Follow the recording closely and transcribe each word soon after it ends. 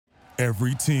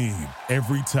Every team,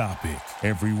 every topic,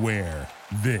 everywhere.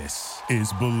 This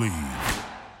is Believe.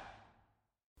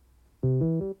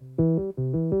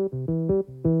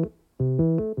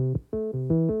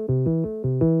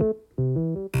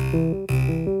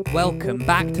 Welcome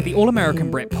back to the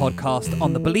All-American Brit podcast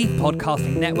on the Believe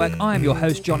Podcasting Network. I am your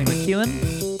host, Johnny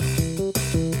McEwen.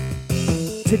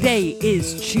 Today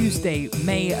is Tuesday,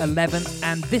 May 11th,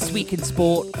 and this week in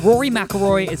sport, Rory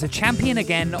McIlroy is a champion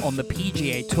again on the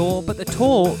PGA Tour, but the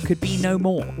tour could be no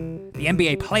more. The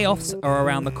NBA playoffs are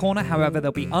around the corner, however,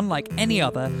 they'll be unlike any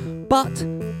other. But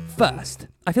first,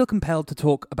 I feel compelled to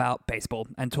talk about baseball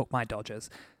and talk my Dodgers.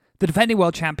 The defending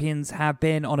world champions have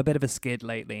been on a bit of a skid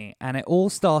lately, and it all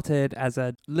started as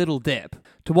a little dip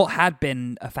to what had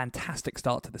been a fantastic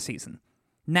start to the season.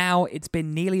 Now, it's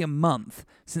been nearly a month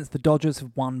since the Dodgers have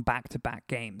won back-to-back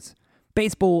games.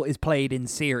 Baseball is played in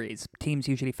series. Teams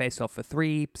usually face off for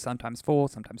 3, sometimes 4,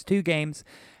 sometimes 2 games,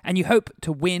 and you hope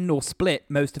to win or split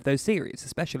most of those series,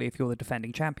 especially if you're the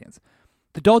defending champions.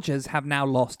 The Dodgers have now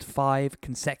lost 5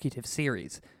 consecutive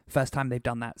series, first time they've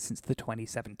done that since the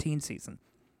 2017 season.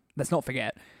 Let's not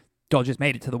forget, Dodgers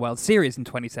made it to the World Series in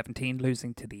 2017,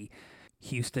 losing to the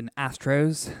Houston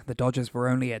Astros. The Dodgers were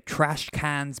only a trash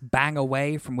can's bang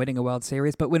away from winning a World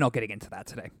Series, but we're not getting into that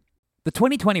today. The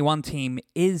 2021 team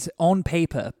is, on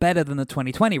paper, better than the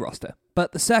 2020 roster,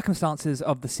 but the circumstances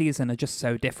of the season are just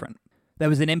so different. There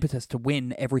was an impetus to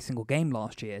win every single game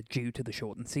last year due to the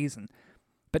shortened season.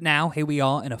 But now, here we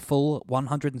are in a full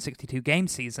 162-game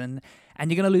season, and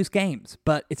you're going to lose games,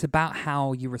 but it's about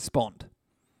how you respond.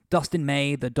 Dustin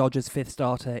May, the Dodgers' 5th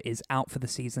starter, is out for the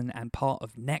season and part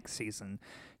of next season,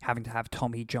 having to have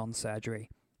Tommy John surgery.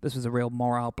 This was a real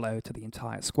morale blow to the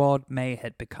entire squad. May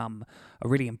had become a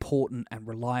really important and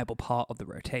reliable part of the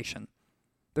rotation.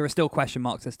 There are still question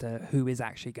marks as to who is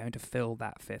actually going to fill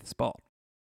that 5th spot.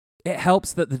 It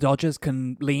helps that the Dodgers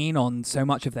can lean on so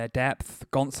much of their depth.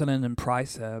 Gonsolin and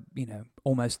Price are,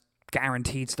 almost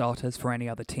guaranteed starters for any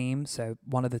other team, so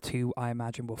one of the two, I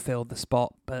imagine, will fill the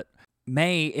spot, but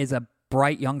May is a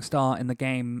bright young star in the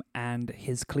game, and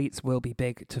his cleats will be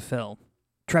big to fill.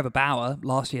 Trevor Bauer,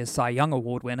 last year's Cy Young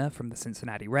Award winner from the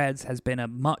Cincinnati Reds, has been a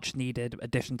much-needed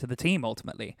addition to the team,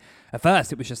 ultimately. At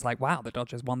first, it was just like, wow, the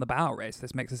Dodgers won the Bauer race.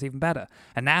 This makes us even better.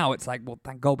 And now it's like, well,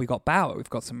 thank God we got Bauer. We've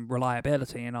got some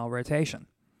reliability in our rotation.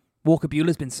 Walker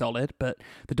Buehler's been solid, but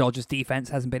the Dodgers' defense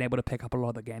hasn't been able to pick up a lot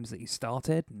of the games that he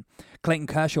started. And Clayton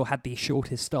Kershaw had the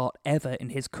shortest start ever in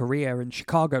his career in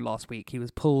Chicago last week. He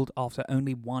was pulled after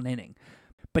only 1 inning.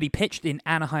 But he pitched in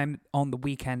Anaheim on the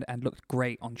weekend and looked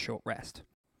great on short rest.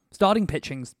 Starting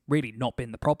pitching's really not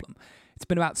been the problem. It's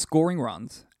been about scoring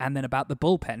runs and then about the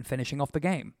bullpen finishing off the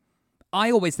game. I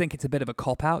always think it's a bit of a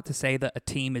cop-out to say that a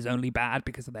team is only bad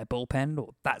because of their bullpen,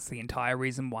 or that's the entire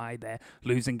reason why they're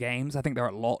losing games. I think there are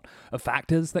a lot of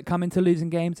factors that come into losing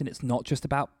games, and it's not just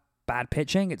about bad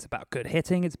pitching. It's about good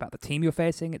hitting. It's about the team you're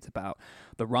facing. It's about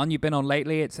the run you've been on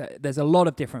lately. There's a lot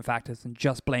of different factors than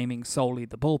just blaming solely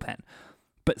the bullpen.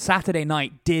 But Saturday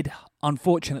night did,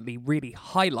 unfortunately, really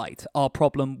highlight our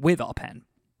problem with our pen.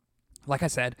 Like I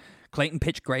said, Clayton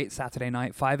pitched great Saturday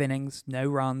night, 5 innings, no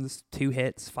runs, 2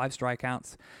 hits, 5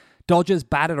 strikeouts. Dodgers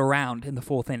batted around in the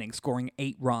 4th inning, scoring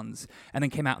 8 runs, and then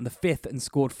came out in the 5th and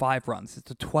scored 5 runs. It's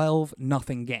a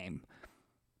 12-0 game.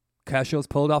 Kershaw's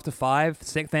pulled after 5,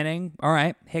 6th inning. All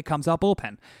right, here comes our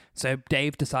bullpen. So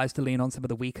Dave decides to lean on some of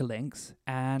the weaker links,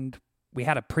 and we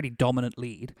had a pretty dominant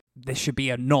lead. This should be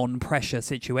a non-pressure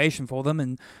situation for them,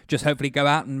 and just hopefully go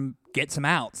out and get some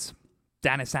outs.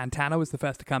 Dennis Santana was the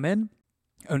first to come in.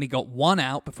 Only got 1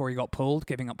 out before he got pulled,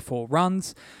 giving up 4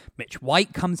 runs. Mitch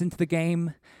White comes into the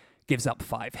game, gives up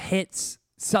 5 hits.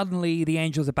 Suddenly, the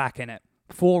Angels are back in it.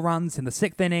 4 runs in the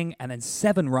 6th inning, and then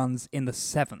 7 runs in the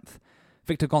 7th.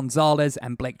 Victor Gonzalez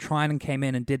and Blake Trinan came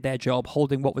in and did their job,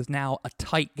 holding what was now a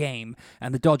tight game,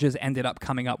 and the Dodgers ended up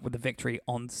coming up with a victory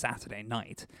on Saturday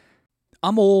night.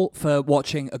 I'm all for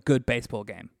watching a good baseball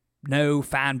game. No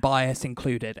fan bias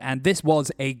included, and this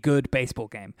was a good baseball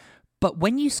game. But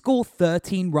when you score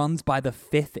 13 runs by the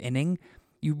 5th inning,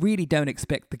 you really don't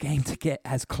expect the game to get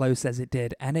as close as it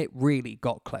did, and it really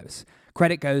got close.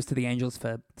 Credit goes to the Angels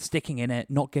for sticking in it,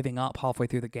 not giving up halfway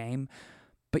through the game,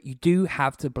 but you do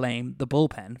have to blame the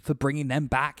bullpen for bringing them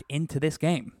back into this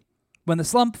game. When the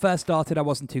slump first started, I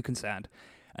wasn't too concerned.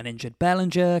 An injured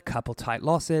Bellinger, couple tight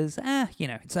losses,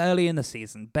 it's early in the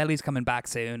season. Belly's coming back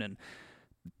soon, and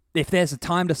if there's a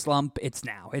time to slump, it's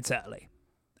now. It's early.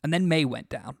 And then May went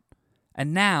down.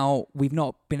 And now we've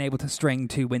not been able to string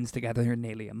 2 wins together in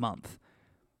nearly a month.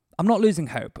 I'm not losing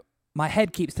hope. My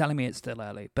head keeps telling me it's still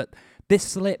early, but this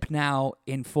slip now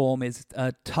in form is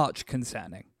a touch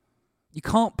concerning. You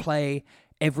can't play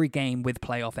every game with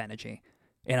playoff energy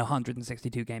in a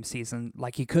 162-game season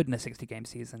like you could in a 60-game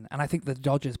season. And I think the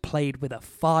Dodgers played with a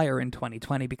fire in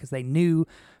 2020 because they knew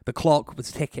the clock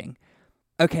was ticking.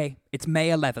 Okay, it's May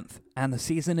 11th, and the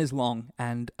season is long,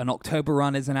 and an October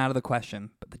run isn't out of the question,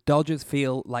 but the Dodgers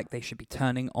feel like they should be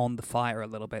turning on the fire a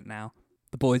little bit now.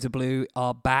 The Boys of Blue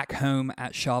are back home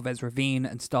at Chavez Ravine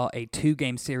and start a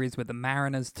 2-game series with the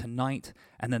Mariners tonight,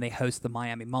 and then they host the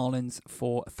Miami Marlins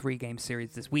for a 3-game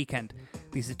series this weekend.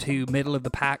 These are 2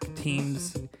 middle-of-the-pack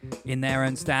teams in their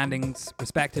own standings,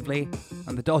 respectively,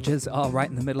 and the Dodgers are right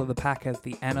in the middle of the pack of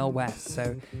the NL West,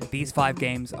 so these 5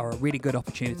 games are a really good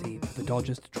opportunity for the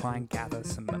Dodgers to try and gather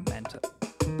some momentum.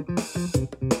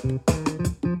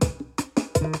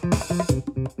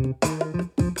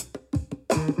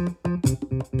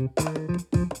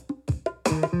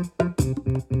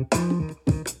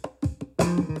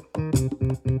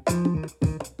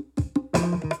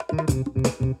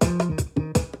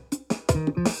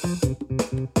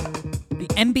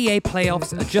 NBA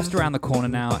playoffs are just around the corner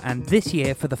now, and this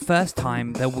year, for the first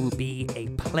time, there will be a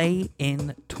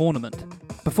play-in tournament.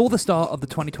 Before the start of the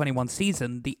 2021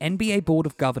 season, the NBA Board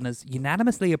of Governors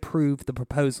unanimously approved the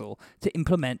proposal to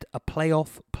implement a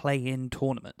playoff play-in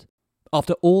tournament.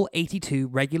 After all 82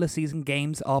 regular season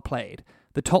games are played,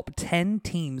 the top 10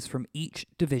 teams from each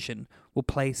division will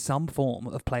play some form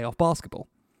of playoff basketball.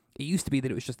 It used to be that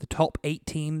it was just the top 8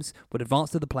 teams would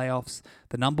advance to the playoffs,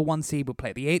 the number 1 seed would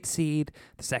play the 8th seed,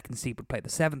 the 2nd seed would play the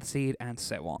 7th seed, and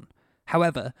so on.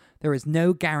 However, there is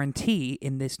no guarantee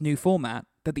in this new format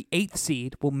that the 8th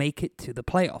seed will make it to the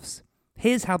playoffs.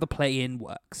 Here's how the play-in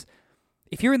works.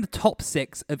 If you're in the top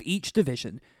 6 of each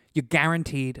division, you're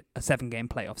guaranteed a 7-game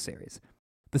playoff series.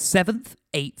 The 7th,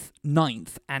 8th,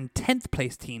 9th, and 10th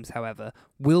place teams, however,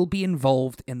 will be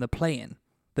involved in the play-in.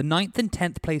 The 9th and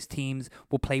 10th place teams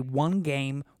will play 1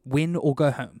 game, win or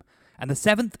go home, and the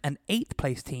 7th and 8th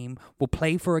place team will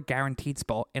play for a guaranteed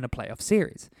spot in a playoff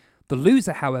series. The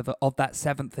loser, however, of that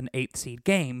 7th and 8th seed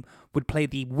game would play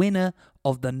the winner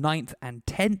of the 9th and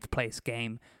 10th place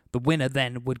game. The winner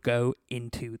then would go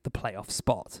into the playoff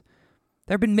spot.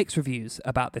 There have been mixed reviews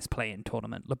about this play-in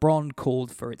tournament. LeBron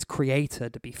called for its creator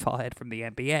to be fired from the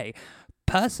NBA.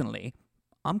 Personally,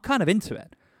 I'm kind of into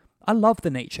it. I love the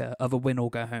nature of a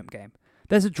win-or-go-home game.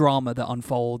 There's a drama that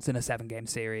unfolds in a 7-game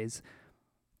series.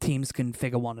 Teams can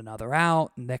figure one another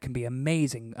out, and there can be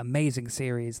amazing, amazing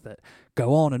series that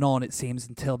go on, it seems,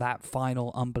 until that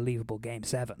final unbelievable Game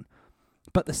 7.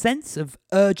 But the sense of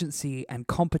urgency and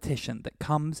competition that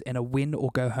comes in a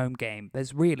win-or-go-home game,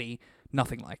 there's really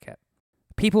nothing like it.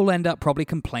 People will end up probably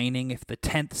complaining if the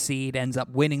 10th seed ends up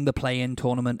winning the play-in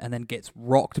tournament and then gets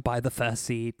rocked by the 1st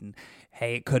seed, and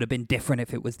hey, it could have been different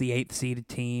if it was the 8th seeded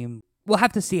team. We'll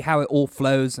have to see how it all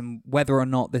flows and whether or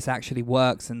not this actually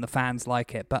works and the fans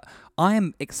like it, but I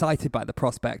am excited by the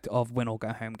prospect of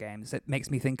win-or-go-home games. It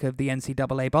makes me think of the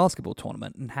NCAA basketball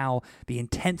tournament and how the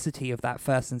intensity of that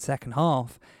first and second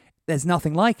half, there's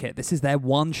nothing like it. This is their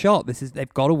one shot.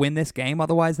 They've got to win this game,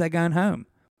 otherwise they're going home.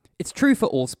 It's true for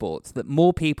all sports that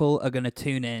more people are going to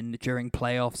tune in during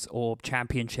playoffs or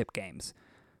championship games.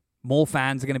 More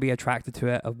fans are going to be attracted to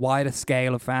it, a wider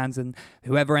scale of fans, and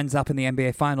whoever ends up in the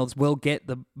NBA Finals will get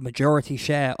the majority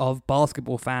share of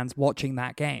basketball fans watching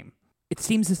that game. It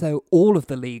seems as though all of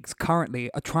the leagues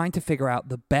currently are trying to figure out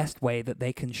the best way that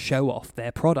they can show off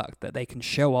their product, that they can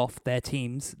show off their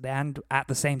teams, and at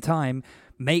the same time,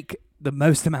 make the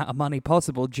most amount of money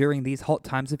possible during these hot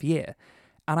times of year.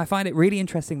 And I find it really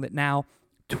interesting that now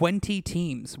 20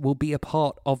 teams will be a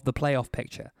part of the playoff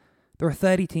picture. There are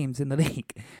 30 teams in the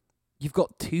league. You've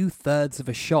got 2/3 of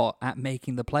a shot at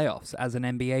making the playoffs as an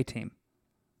NBA team.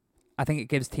 I think it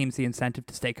gives teams the incentive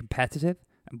to stay competitive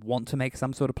and want to make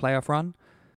some sort of playoff run.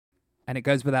 And it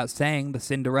goes without saying, the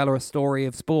Cinderella story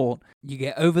of sport. You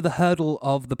get over the hurdle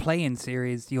of the play-in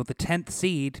series, you're the 10th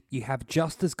seed, you have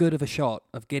just as good of a shot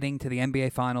of getting to the NBA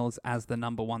Finals as the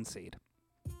number 1 seed.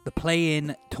 The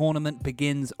play-in tournament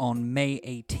begins on May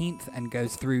 18th and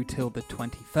goes through till the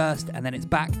 21st, and then it's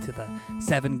back to the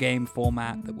 7-game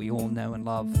format that we all know and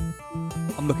love.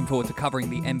 I'm looking forward to covering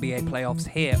the NBA playoffs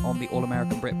here on the All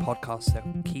American Brit podcast, so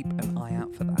keep an eye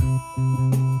out for that.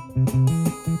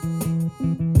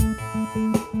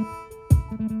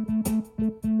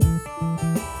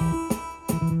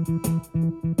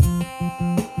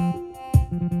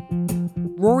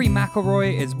 Rory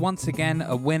McIlroy is once again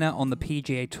a winner on the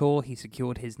PGA Tour. He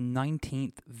secured his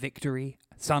 19th victory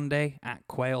Sunday at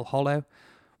Quail Hollow.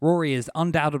 Rory is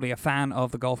undoubtedly a fan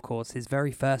of the golf course. His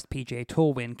very first PGA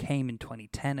Tour win came in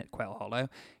 2010 at Quail Hollow.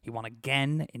 He won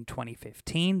again in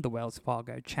 2015, the Wells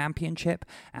Fargo Championship,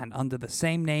 and under the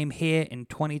same name here in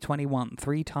 2021,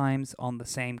 3 times on the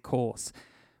same course.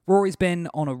 Rory's been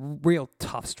on a real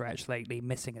tough stretch lately,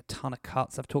 missing a ton of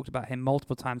cuts. I've talked about him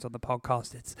multiple times on the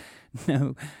podcast.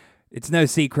 It's no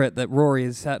secret that Rory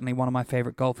is certainly one of my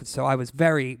favorite golfers, so I was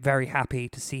very, very happy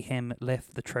to see him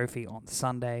lift the trophy on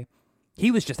Sunday. He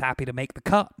was just happy to make the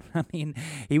cut. I mean,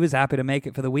 he was happy to make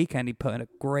it for the weekend. He put in a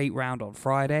great round on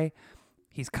Friday.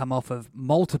 He's come off of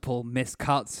multiple missed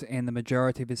cuts in the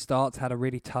majority of his starts, had a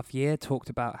really tough year, talked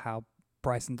about how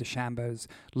Bryson DeChambeau's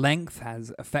length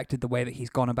has affected the way that he's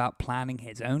gone about planning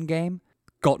his own game,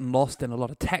 gotten lost in a lot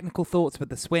of technical thoughts with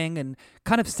the swing and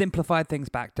kind of simplified things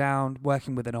back down,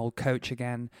 working with an old coach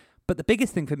again. But the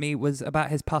biggest thing for me was about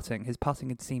his putting. His putting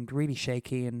had seemed really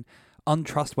shaky and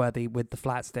untrustworthy with the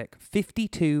flat stick.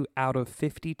 52 out of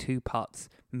 52 putts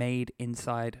made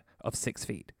inside of 6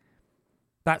 feet.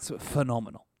 That's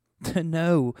phenomenal. To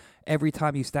know every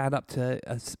time you stand up to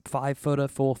a 5-footer,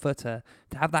 4-footer,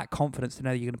 to have that confidence to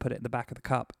know you're going to put it in the back of the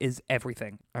cup is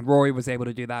everything. And Rory was able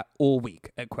to do that all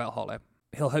week at Quail Hollow.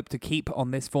 He'll hope to keep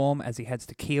on this form as he heads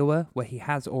to Kiowa, where he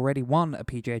has already won a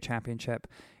PGA Championship.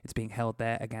 It's being held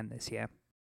there again this year.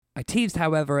 I teased,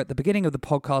 however, at the beginning of the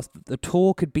podcast that the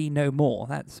tour could be no more.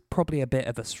 That's probably a bit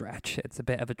of a stretch. It's a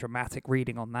bit of a dramatic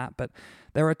reading on that, but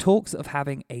there are talks of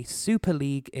having a super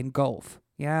league in golf.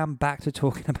 Yeah, I'm back to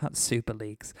talking about super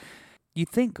leagues. You'd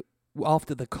think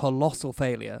after the colossal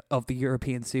failure of the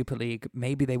European Super League,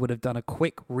 maybe they would have done a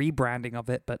quick rebranding of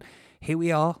it, but here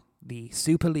we are, the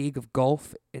Super League of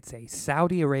Golf. It's a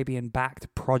Saudi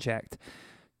Arabian-backed project.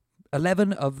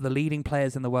 11 of the leading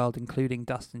players in the world, including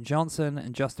Dustin Johnson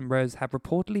and Justin Rose, have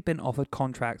reportedly been offered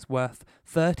contracts worth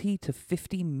 $30 to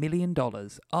 $50 million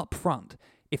up front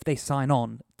if they sign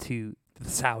on to the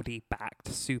Saudi-backed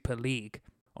Super League.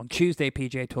 On Tuesday,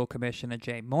 PGA Tour Commissioner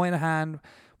Jay Moynihan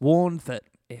warned that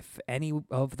if any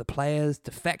of the players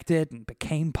defected and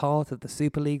became part of the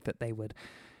Super League, that they would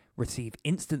receive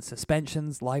instant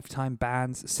suspensions, lifetime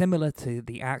bans, similar to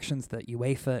the actions that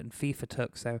UEFA and FIFA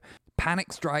took. So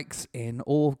panic strikes in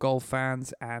all golf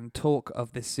fans, and talk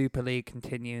of this Super League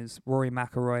continues. Rory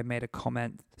McIlroy made a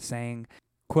comment saying,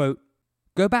 quote,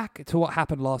 "Go back to what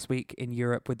happened last week in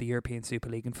Europe with the European Super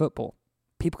League in football.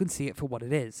 People can see it for what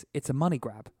it is. It's a money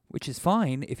grab, which is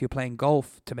fine if you're playing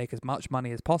golf to make as much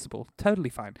money as possible.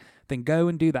 Totally fine. Then go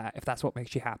and do that if that's what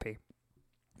makes you happy.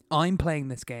 I'm playing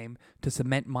this game to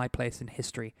cement my place in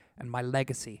history and my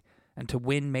legacy, and to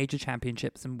win major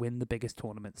championships and win the biggest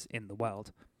tournaments in the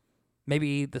world.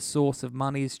 Maybe the source of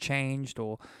money's changed,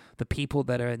 or the people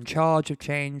that are in charge have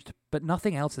changed, but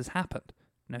nothing else has happened.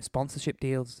 No sponsorship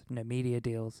deals, no media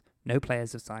deals, no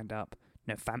players have signed up,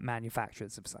 no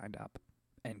manufacturers have signed up."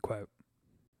 End quote.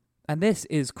 And this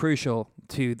is crucial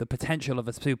to the potential of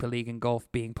a Super League in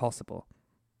golf being possible.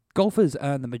 Golfers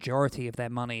earn the majority of their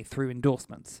money through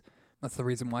endorsements. That's the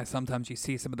reason why sometimes you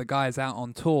see some of the guys out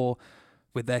on tour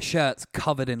with their shirts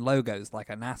covered in logos like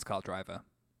a NASCAR driver.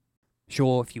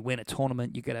 Sure, if you win a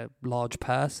tournament, you get a large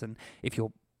purse, and if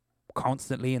you're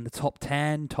constantly in the top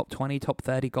 10, top 20, top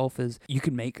 30 golfers, you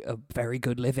can make a very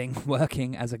good living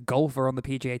working as a golfer on the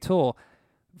PGA Tour.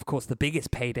 Of course, the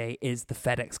biggest payday is the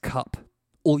FedEx Cup.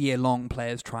 All year long,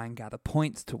 players try and gather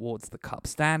points towards the Cup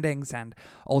standings and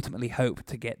ultimately hope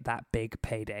to get that big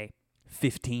payday,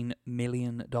 $15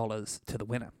 million to the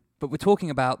winner. But we're talking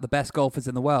about the best golfers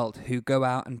in the world who go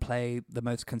out and play the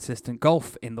most consistent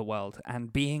golf in the world.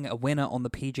 And being a winner on the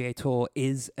PGA Tour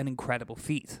is an incredible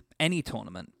feat. Any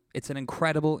tournament, it's an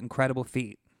incredible, incredible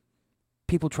feat.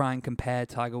 People try and compare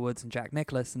Tiger Woods and Jack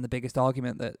Nicklaus, and the biggest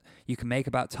argument that you can make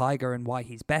about Tiger and why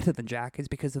he's better than Jack is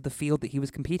because of the field that he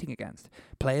was competing against.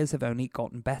 Players have only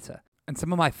gotten better. And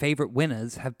some of my favorite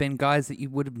winners have been guys that you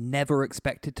would have never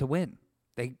expected to win.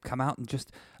 They come out and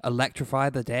just electrify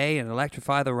the day and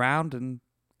electrify the round and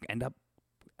end up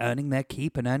earning their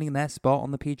keep and earning their spot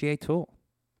on the PGA Tour.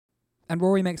 And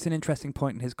Rory makes an interesting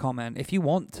point in his comment. If you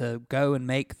want to go and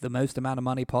make the most amount of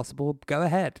money possible, go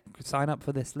ahead, sign up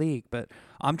for this league. But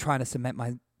I'm trying to cement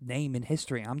my name in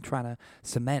history. I'm trying to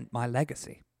cement my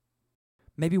legacy.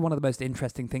 Maybe one of the most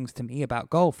interesting things to me about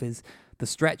golf is the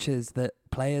stretches that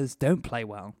players don't play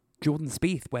well. Jordan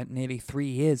Spieth went nearly 3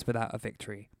 years without a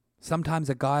victory. Sometimes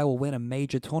a guy will win a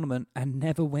major tournament and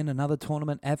never win another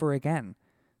tournament ever again.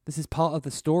 This is part of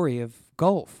the story of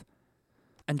golf.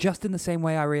 And just in the same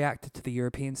way I reacted to the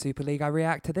European Super League, I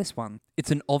react to this one.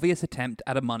 It's an obvious attempt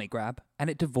at a money grab, and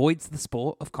it devoids the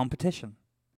sport of competition.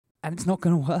 And it's not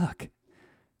going to work.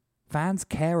 Fans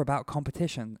care about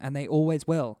competition, and they always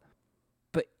will.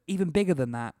 But even bigger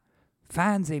than that,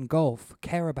 fans in golf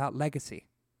care about legacy.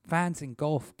 Fans in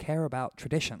golf care about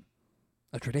tradition.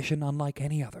 A tradition unlike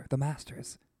any other, the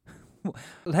Masters.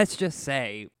 Let's just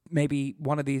say maybe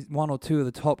one or two of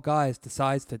the top guys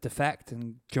decides to defect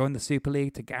and join the Super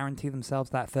League to guarantee themselves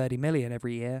that 30 million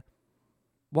every year.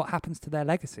 What happens to their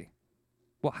legacy?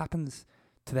 What happens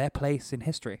to their place in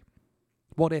history?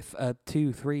 What if a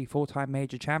 2, 3, 4-time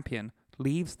major champion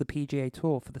leaves the PGA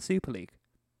Tour for the Super League?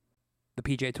 The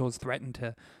PGA Tour's threatened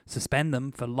to suspend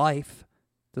them for life.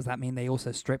 Does that mean they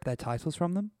also strip their titles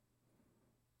from them?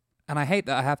 And I hate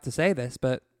that I have to say this,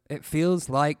 but it feels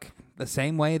like the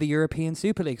same way the European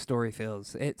Super League story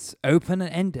feels. It's open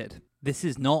and ended. This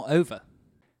is not over.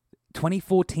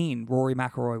 2014, Rory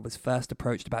McIlroy was first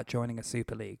approached about joining a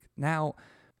Super League. Now,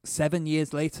 7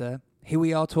 years later, here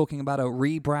we are talking about a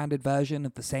rebranded version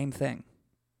of the same thing.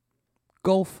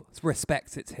 Golf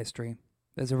respects its history.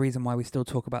 There's a reason why we still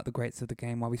talk about the greats of the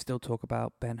game, why we still talk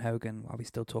about Ben Hogan, why we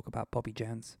still talk about Bobby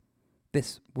Jones.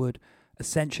 This would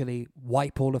essentially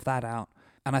wipe all of that out,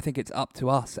 and I think it's up to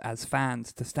us as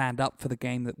fans to stand up for the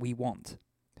game that we want.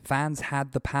 Fans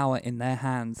had the power in their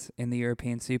hands in the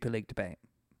European Super League debate,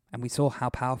 and we saw how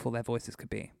powerful their voices could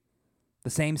be. The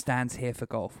same stands here for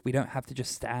golf. We don't have to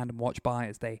just stand and watch by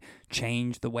as they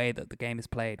change the way that the game is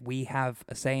played. We have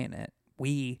a say in it.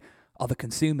 We are the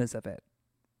consumers of it.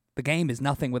 The game is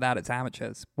nothing without its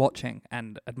amateurs watching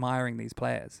and admiring these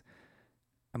players.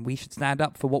 And we should stand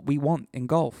up for what we want in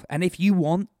golf. And if you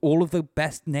want all of the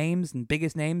best names and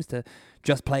biggest names to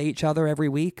just play each other every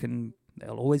week and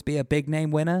there'll always be a big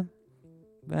name winner,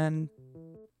 then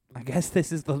I guess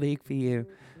this is the league for you.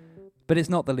 But it's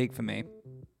not the league for me.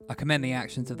 I commend the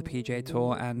actions of the PGA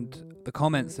Tour and the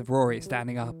comments of Rory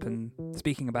standing up and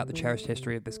speaking about the cherished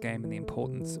history of this game and the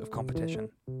importance of competition.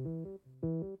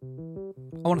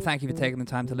 I want to thank you for taking the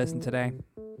time to listen today.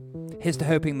 Here's to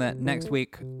hoping that next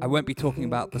week I won't be talking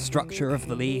about the structure of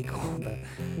the league or the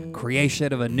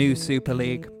creation of a new Super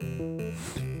League.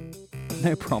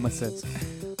 No promises.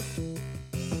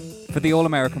 For the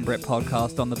All-American Brit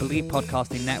podcast on the Believe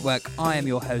Podcasting Network, I am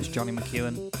your host, Johnny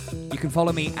McEwen. You can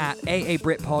follow me at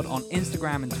AABritPod on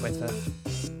Instagram and Twitter.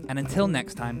 And until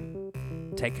next time,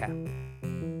 take care.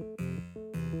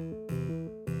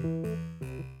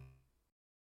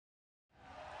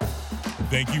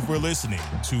 Thank you for listening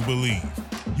to Believe.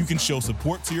 You can show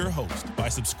support to your host by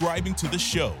subscribing to the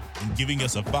show and giving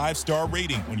us a 5-star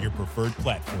rating on your preferred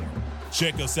platform.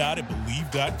 Check us out at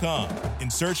Believe.com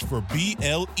and search for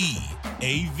BLEAV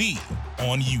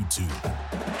on YouTube.